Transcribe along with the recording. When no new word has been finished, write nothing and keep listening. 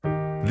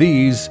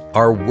These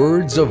are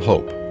Words of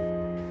Hope.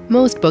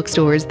 Most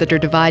bookstores that are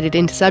divided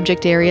into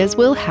subject areas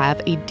will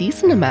have a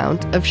decent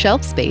amount of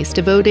shelf space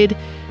devoted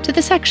to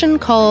the section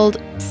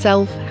called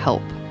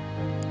self-help.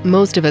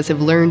 Most of us have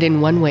learned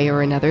in one way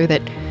or another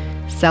that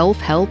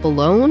self-help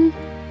alone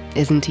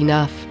isn't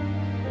enough.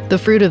 The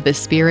fruit of the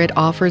Spirit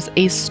offers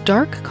a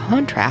stark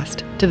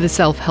contrast to the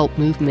self-help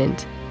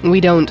movement.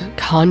 We don't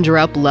conjure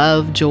up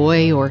love,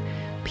 joy, or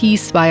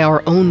peace by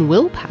our own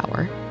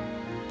willpower.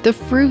 The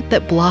fruit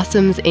that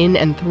blossoms in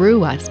and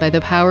through us by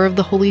the power of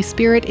the Holy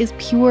Spirit is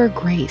pure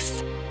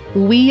grace.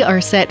 We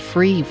are set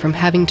free from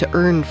having to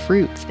earn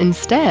fruits.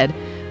 Instead,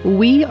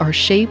 we are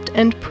shaped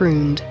and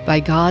pruned by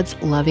God's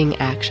loving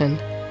action.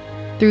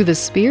 Through the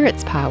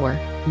Spirit's power,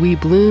 we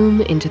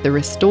bloom into the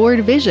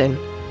restored vision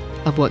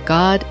of what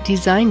God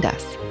designed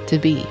us to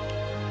be.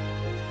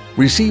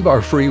 Receive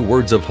our free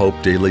Words of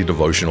Hope daily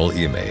devotional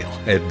email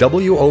at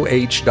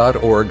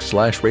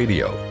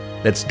woh.org/radio.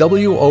 That's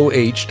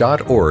woh.org/radio.